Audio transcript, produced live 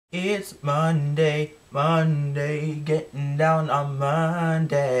It's Monday, Monday, getting down on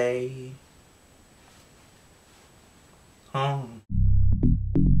Monday.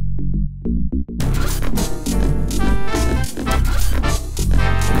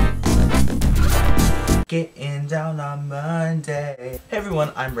 Getting down on Monday. Hey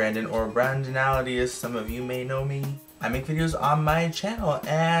everyone, I'm Brandon, or Brandonality as some of you may know me. I make videos on my channel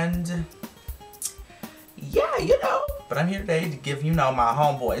and yeah, you know. But I'm here today to give, you know, my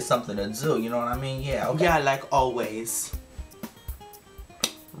homeboy something to do, you know what I mean? Yeah, okay. Yeah, like always.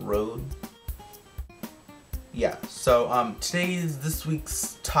 Rude. Yeah, so this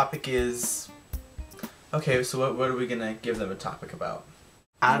week's topic is, okay, so what are we gonna give them a topic about?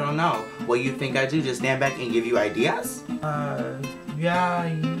 I don't know. What you think I do? Just stand back and give you ideas? Yeah,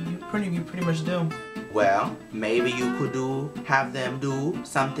 you pretty much do. Well, maybe you could have them do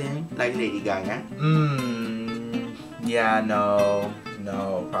something like Lady Gaga. Yeah, no,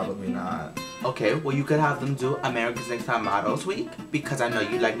 probably not. Okay, well you could have them do America's Next Top Models Week, because I know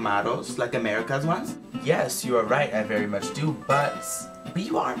you like models, like America's ones. Yes, you are right, I very much do, but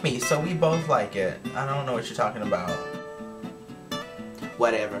you are me, so we both like it. I don't know what you're talking about.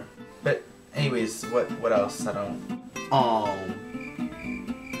 Whatever. But anyways, what else? I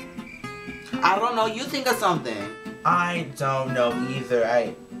don't know, you think of something. I don't know either.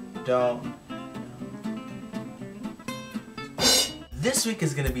 I don't know. This week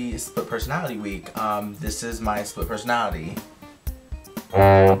is gonna be Split Personality Week. This is my split personality.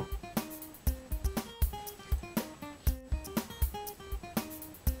 Oh!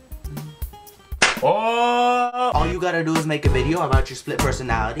 All you gotta do is make a video about your split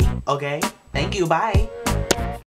personality, okay? Thank you, bye!